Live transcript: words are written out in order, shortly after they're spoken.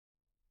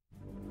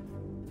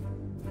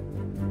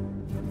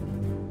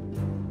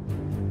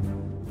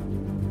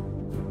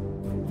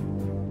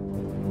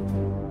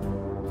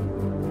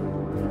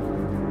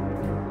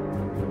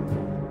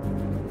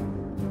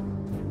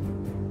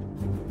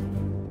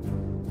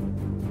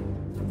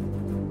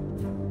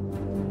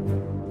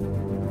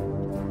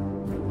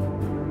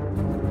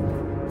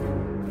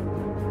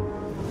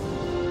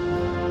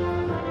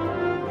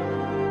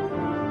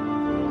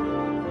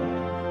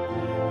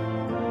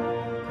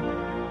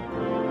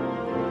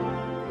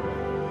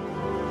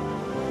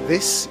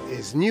This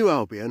is New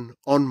Albion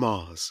on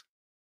Mars.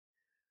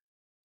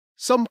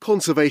 Some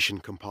conservation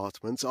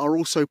compartments are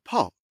also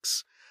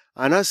parks,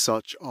 and as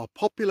such are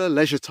popular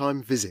leisure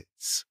time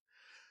visits.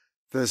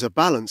 There's a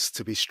balance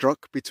to be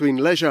struck between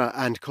leisure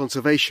and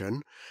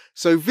conservation,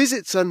 so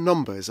visits and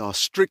numbers are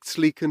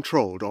strictly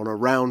controlled on a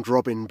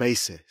round-robin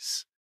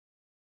basis.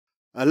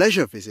 A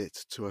leisure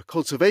visit to a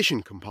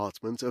conservation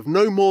compartment of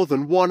no more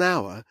than 1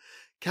 hour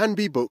can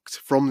be booked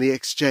from the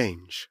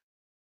exchange.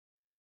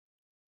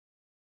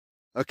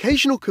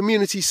 Occasional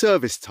community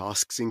service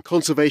tasks in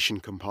conservation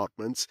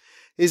compartments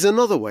is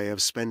another way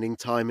of spending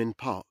time in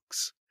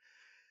parks.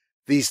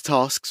 These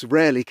tasks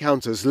rarely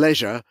count as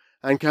leisure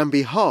and can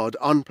be hard,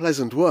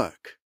 unpleasant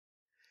work.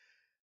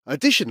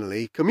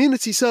 Additionally,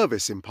 community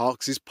service in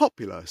parks is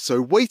popular,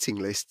 so waiting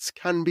lists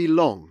can be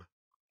long.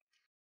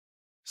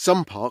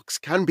 Some parks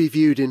can be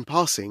viewed in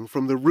passing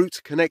from the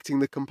route connecting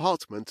the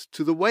compartment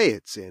to the way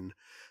it's in,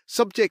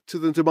 subject to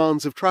the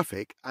demands of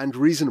traffic and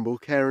reasonable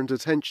care and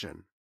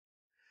attention.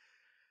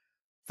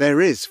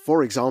 There is,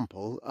 for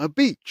example, a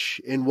beach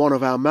in one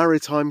of our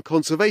maritime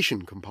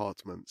conservation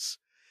compartments.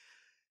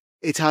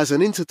 It has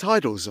an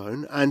intertidal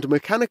zone and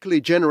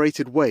mechanically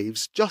generated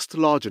waves just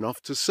large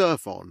enough to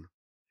surf on.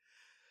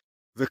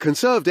 The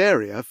conserved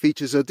area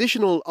features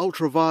additional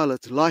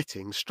ultraviolet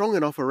lighting strong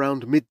enough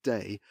around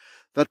midday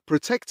that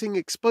protecting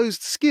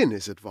exposed skin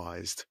is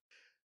advised.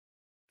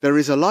 There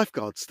is a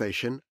lifeguard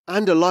station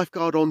and a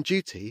lifeguard on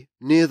duty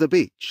near the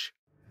beach.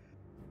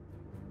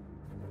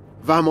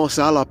 Vamos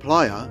a la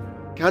playa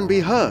can be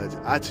heard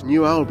at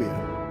New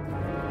Albion.